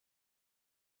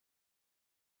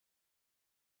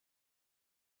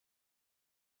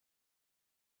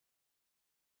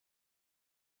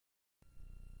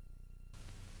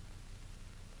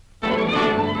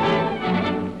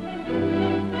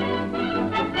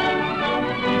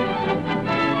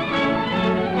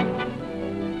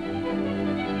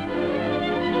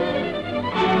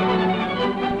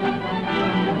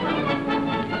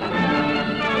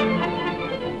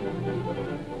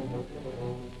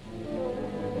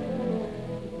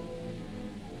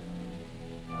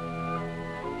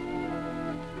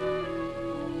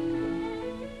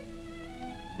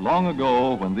Long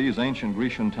ago, when these ancient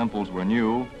Grecian temples were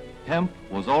new, hemp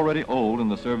was already old in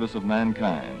the service of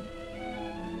mankind.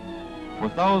 For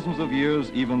thousands of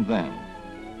years even then,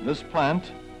 this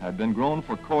plant had been grown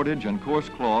for cordage and coarse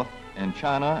cloth in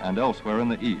China and elsewhere in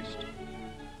the East.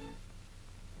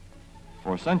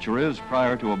 For centuries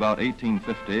prior to about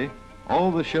 1850,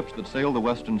 all the ships that sailed the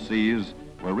western seas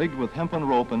were rigged with hempen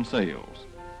rope and sails.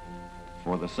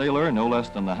 For the sailor, no less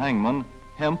than the hangman,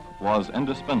 hemp was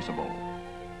indispensable.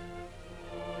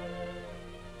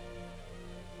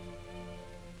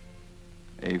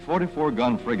 A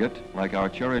 44-gun frigate, like our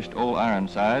cherished old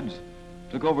Ironsides,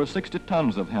 took over 60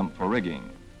 tons of hemp for rigging.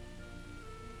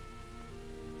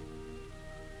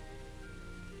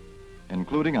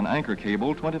 Including an anchor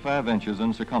cable 25 inches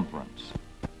in circumference.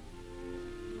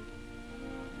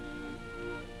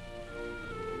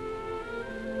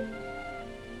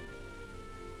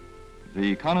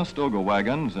 The Conestoga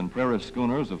wagons and prairie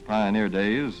schooners of pioneer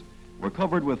days were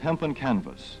covered with hempen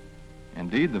canvas.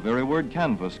 Indeed, the very word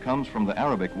canvas comes from the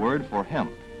Arabic word for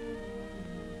hemp.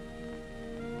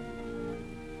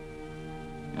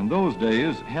 In those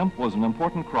days, hemp was an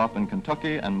important crop in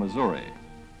Kentucky and Missouri.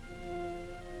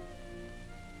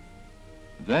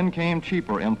 Then came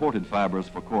cheaper imported fibers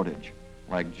for cordage,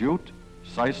 like jute,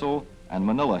 sisal, and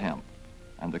manila hemp,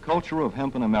 and the culture of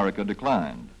hemp in America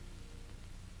declined.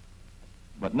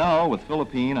 But now, with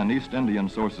Philippine and East Indian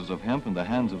sources of hemp in the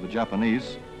hands of the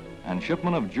Japanese, and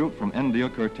shipment of jute from India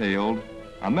curtailed,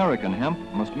 American hemp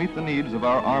must meet the needs of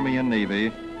our Army and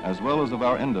Navy as well as of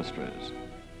our industries.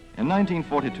 In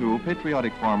 1942,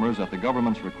 patriotic farmers at the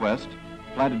government's request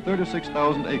planted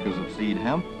 36,000 acres of seed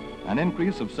hemp, an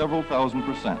increase of several thousand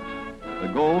 %. The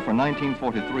goal for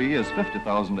 1943 is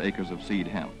 50,000 acres of seed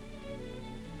hemp.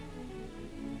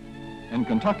 In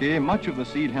Kentucky, much of the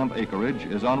seed hemp acreage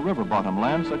is on river bottom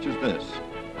land such as this,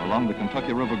 along the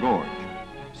Kentucky River Gorge.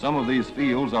 Some of these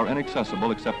fields are inaccessible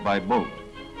except by boat.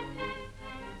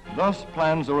 Thus,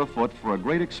 plans are afoot for a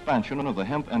great expansion of the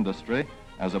hemp industry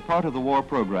as a part of the war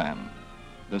program.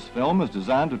 This film is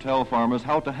designed to tell farmers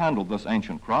how to handle this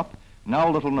ancient crop, now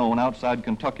little known outside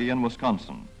Kentucky and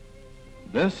Wisconsin.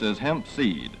 This is hemp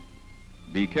seed.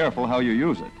 Be careful how you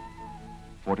use it.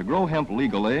 For to grow hemp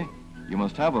legally, you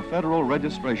must have a federal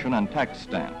registration and tax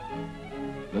stamp.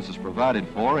 This is provided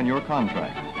for in your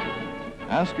contract.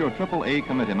 Ask your AAA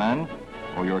committeeman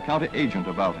or your county agent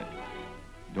about it.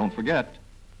 Don't forget,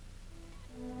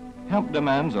 hemp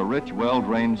demands a rich,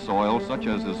 well-drained soil such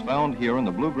as is found here in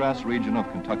the bluegrass region of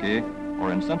Kentucky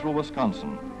or in central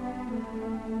Wisconsin.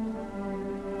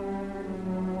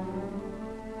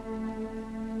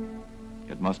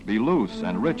 It must be loose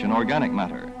and rich in organic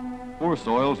matter. Poor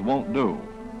soils won't do.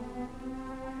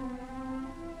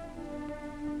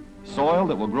 Soil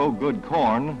that will grow good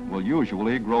corn will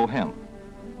usually grow hemp.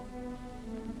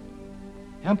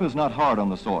 Hemp is not hard on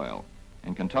the soil.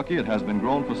 In Kentucky, it has been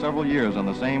grown for several years on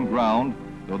the same ground,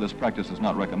 though this practice is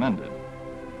not recommended.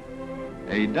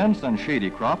 A dense and shady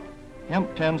crop,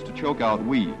 hemp tends to choke out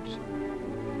weeds.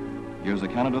 Here's a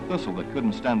Canada thistle that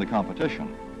couldn't stand the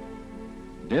competition.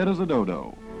 Dead as a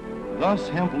dodo. Thus,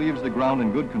 hemp leaves the ground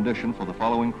in good condition for the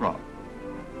following crop.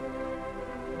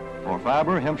 For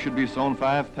fiber, hemp should be sown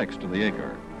 5 pecks to the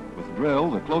acre. With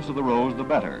drill, the closer the rows, the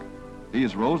better.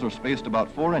 These rows are spaced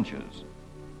about 4 inches.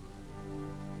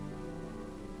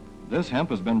 This hemp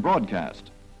has been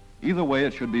broadcast. Either way,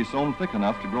 it should be sown thick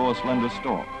enough to grow a slender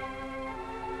stalk.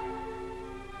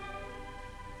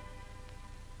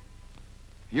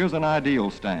 Here's an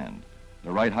ideal stand.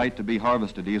 The right height to be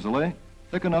harvested easily,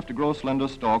 thick enough to grow slender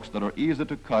stalks that are easy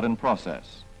to cut and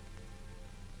process.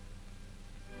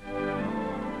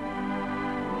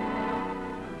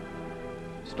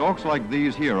 Stalks like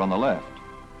these here on the left,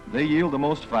 they yield the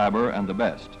most fiber and the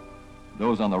best.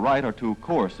 Those on the right are too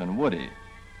coarse and woody.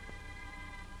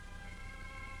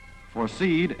 For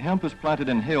seed, hemp is planted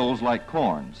in hills like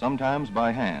corn, sometimes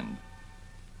by hand.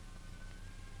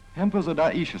 Hemp is a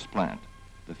dioecious plant.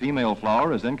 The female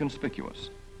flower is inconspicuous,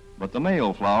 but the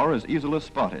male flower is easily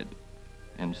spotted.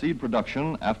 In seed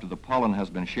production, after the pollen has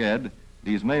been shed,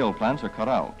 these male plants are cut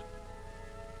out.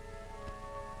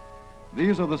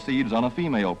 These are the seeds on a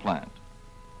female plant.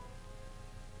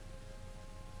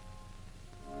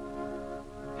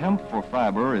 Hemp for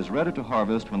fiber is ready to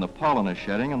harvest when the pollen is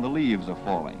shedding and the leaves are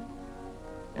falling.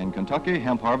 In Kentucky,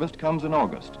 hemp harvest comes in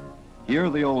August. Here,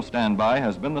 the old standby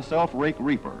has been the self-rake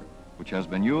reaper, which has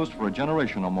been used for a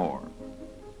generation or more.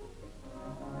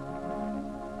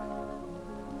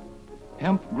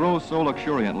 Hemp grows so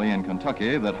luxuriantly in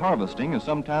Kentucky that harvesting is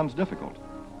sometimes difficult,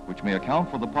 which may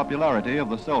account for the popularity of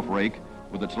the self-rake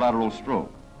with its lateral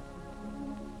stroke.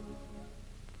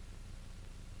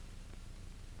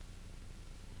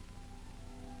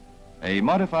 A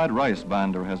modified rice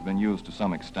binder has been used to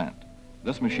some extent.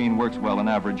 This machine works well in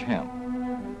average hemp.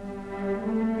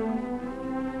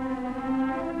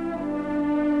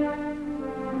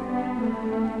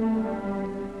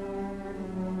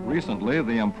 Recently,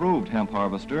 the improved hemp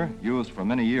harvester, used for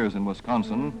many years in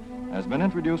Wisconsin, has been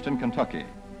introduced in Kentucky.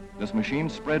 This machine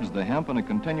spreads the hemp in a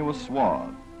continuous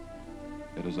swath.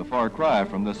 It is a far cry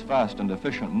from this fast and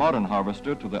efficient modern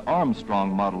harvester to the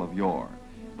Armstrong model of yore.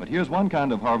 But here's one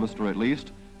kind of harvester, at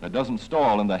least, that doesn't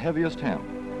stall in the heaviest hemp.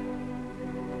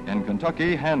 In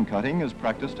Kentucky, hand cutting is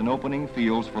practiced in opening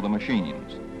fields for the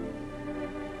machines.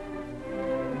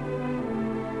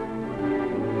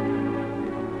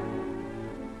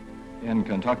 In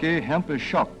Kentucky, hemp is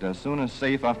shucked as soon as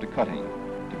safe after cutting,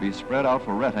 to be spread out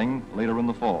for retting later in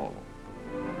the fall.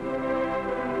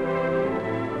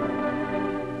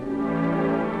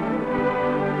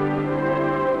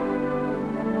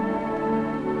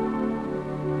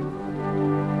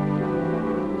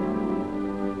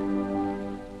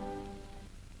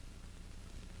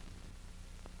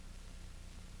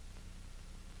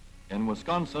 In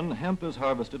Wisconsin, hemp is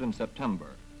harvested in September.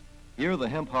 Here, the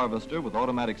hemp harvester with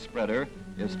automatic spreader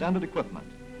is standard equipment.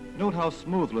 Note how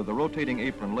smoothly the rotating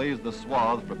apron lays the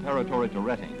swath preparatory to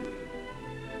retting.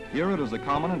 Here it is a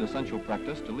common and essential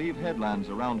practice to leave headlands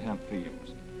around hemp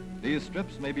fields. These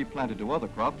strips may be planted to other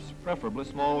crops, preferably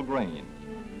small grain.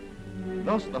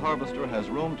 Thus, the harvester has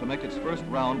room to make its first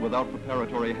round without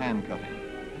preparatory hand cutting.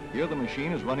 Here the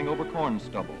machine is running over corn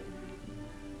stubble.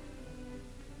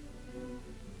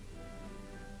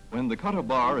 When the cutter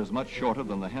bar is much shorter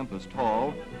than the hemp is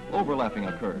tall, overlapping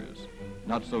occurs.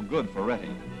 Not so good for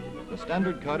retting. The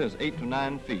standard cut is 8 to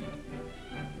 9 feet.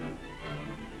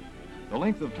 The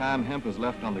length of time hemp is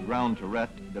left on the ground to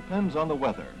ret depends on the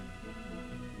weather.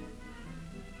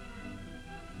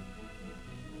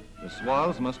 The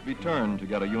swaths must be turned to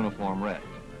get a uniform ret.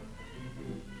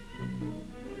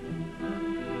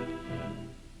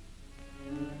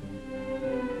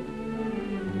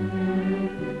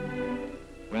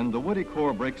 When the woody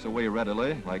core breaks away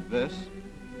readily, like this,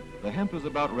 the hemp is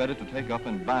about ready to take up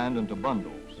and bind into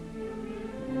bundles.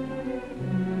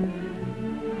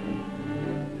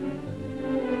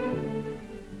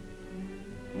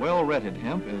 Well-retted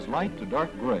hemp is light to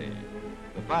dark gray.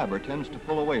 The fiber tends to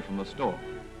pull away from the stalk.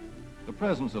 The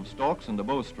presence of stalks in the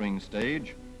bowstring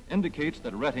stage indicates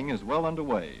that retting is well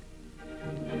underway.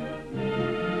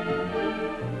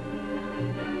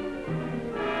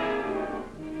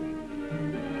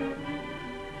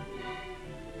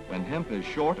 When hemp is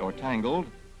short or tangled,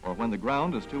 or when the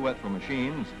ground is too wet for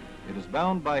machines, it is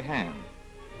bound by hand.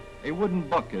 A wooden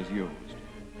buck is used.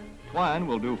 Twine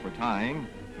will do for tying,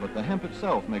 but the hemp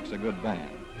itself makes a good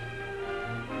band.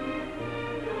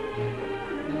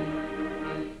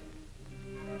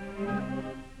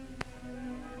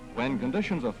 When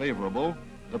conditions are favorable,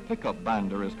 the pickup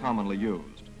binder is commonly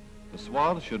used. The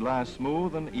swath should lie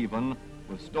smooth and even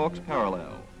with stalks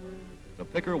parallel. The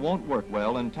picker won't work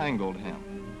well in tangled hemp.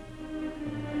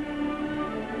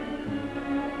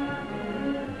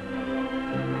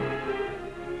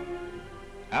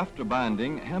 After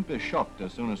binding, hemp is shucked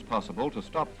as soon as possible to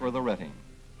stop further retting.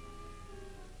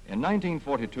 In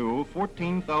 1942,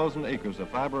 14,000 acres of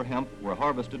fiber hemp were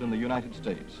harvested in the United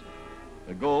States.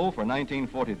 The goal for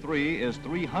 1943 is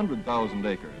 300,000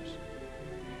 acres.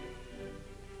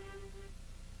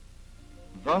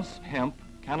 Thus, hemp,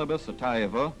 Cannabis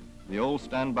sativa, the old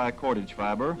standby cordage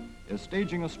fiber, is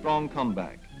staging a strong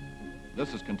comeback.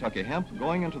 This is Kentucky hemp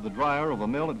going into the dryer of a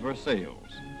mill at Versailles.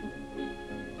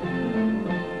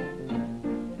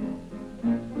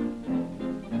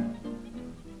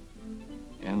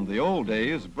 In the old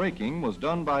days, breaking was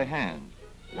done by hand,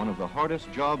 one of the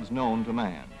hardest jobs known to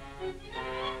man.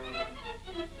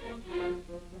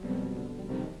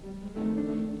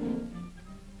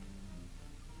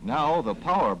 Now the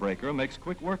power breaker makes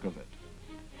quick work of it.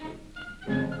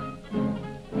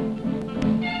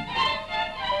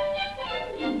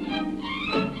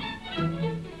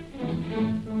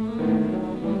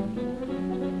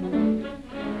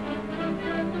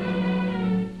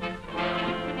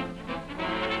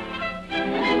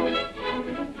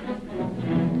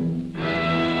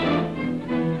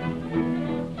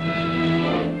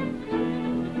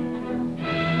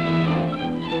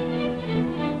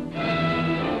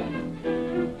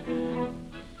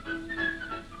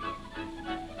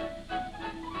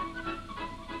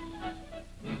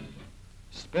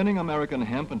 Spinning American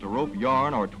hemp into rope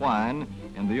yarn or twine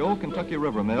in the old Kentucky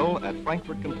River Mill at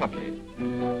Frankfort, Kentucky.